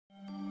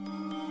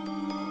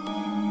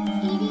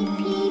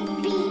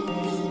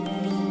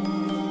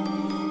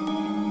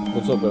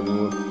What's up,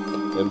 everyone?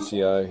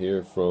 MCI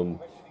here from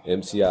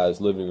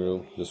MCI's living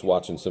room, just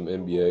watching some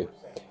NBA.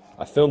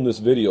 I filmed this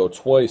video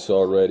twice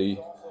already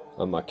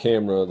on my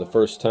camera. The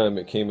first time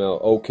it came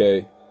out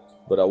okay,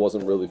 but I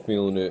wasn't really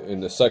feeling it.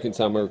 And the second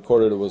time I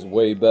recorded it was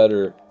way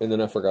better, and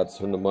then I forgot to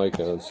turn the mic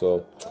on,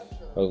 so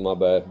that was my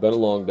bad. Been a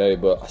long day,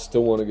 but I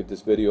still want to get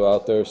this video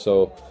out there.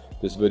 So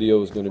this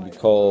video is going to be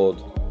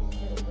called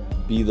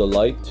Be the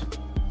Light,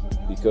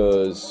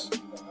 because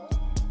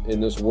in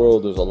this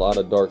world there's a lot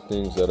of dark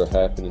things that are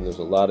happening. There's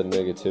a lot of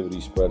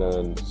negativity spread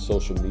on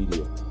social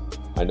media.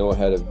 I know I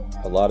had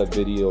a lot of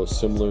videos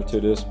similar to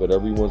this, but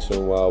every once in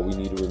a while we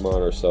need to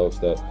remind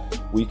ourselves that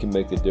we can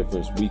make the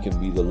difference. We can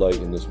be the light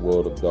in this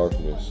world of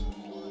darkness.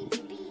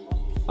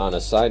 On a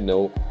side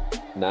note,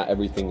 not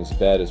everything is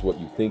bad as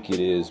what you think it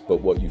is, but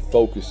what you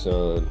focus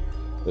on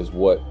is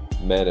what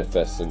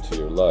manifests into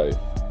your life.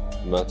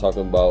 I'm not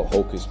talking about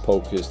hocus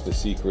pocus, The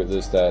Secret,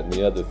 this, that, and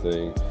the other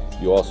thing.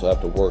 You also have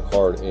to work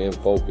hard and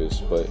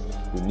focus, but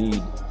you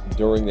need,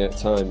 during that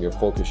time, your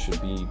focus should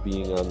be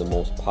being on the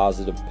most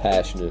positive,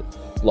 passionate,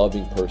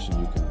 loving person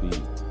you can be.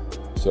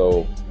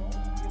 So,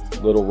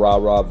 little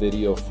rah-rah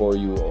video for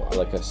you.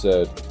 Like I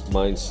said,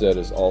 mindset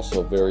is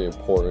also very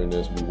important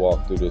as we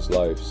walk through this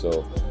life.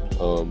 So,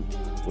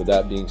 with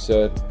that being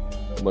said,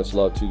 much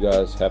love to you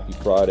guys. Happy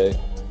Friday.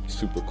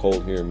 Super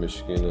cold here in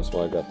Michigan. That's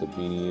why I got the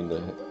beanie and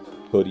the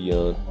hoodie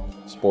on.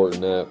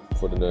 Sporting that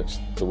for the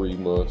next 3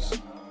 months.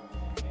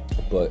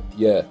 But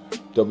yeah,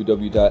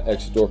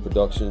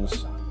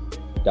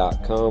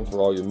 www.exitdoorproductions.com for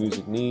all your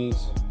music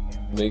needs.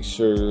 Make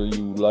sure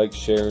you like,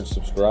 share, and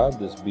subscribe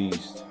this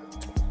beast.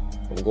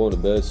 I'm going to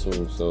bed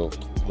soon, so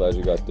glad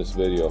you got this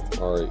video.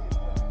 All right.